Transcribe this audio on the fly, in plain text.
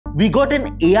We got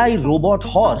an AI robot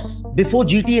horse before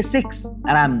GTA 6,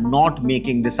 and I'm not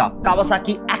making this up.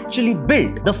 Kawasaki actually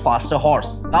built the faster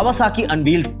horse. Kawasaki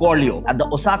unveiled CORLEO at the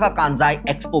Osaka-Kansai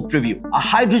Expo preview, a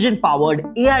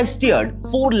hydrogen-powered AI-steered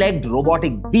four-legged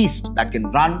robotic beast that can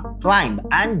run, climb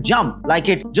and jump like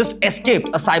it just escaped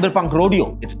a cyberpunk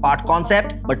rodeo. It's part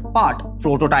concept but part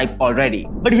prototype already.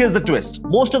 But here's the twist.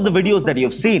 Most of the videos that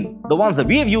you've seen, the ones that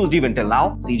we have used even till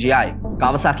now, CGI.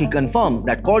 Kawasaki confirms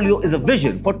that CORLEO is a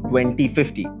vision for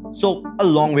 2050. So a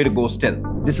long way to go still.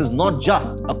 This is not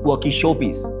just a quirky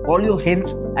showpiece. CORLEO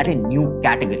hints at a new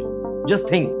category. Just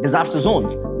think disaster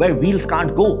zones where wheels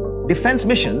can't go, defense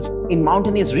missions in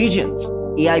mountainous regions,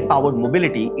 AI-powered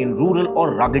mobility in rural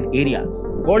or rugged areas.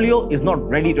 CORLEO is not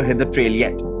ready to hit the trail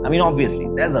yet. I mean, obviously,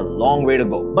 there's a long way to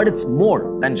go. But it's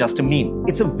more than just a meme.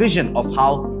 It's a vision of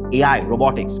how AI,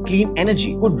 robotics, clean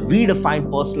energy could redefine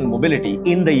personal mobility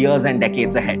in the years and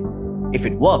decades ahead. If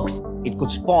it works, it could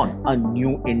spawn a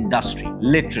new industry,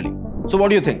 literally. So what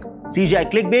do you think? CGI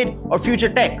clickbait or future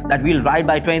tech that we'll ride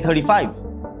by 2035?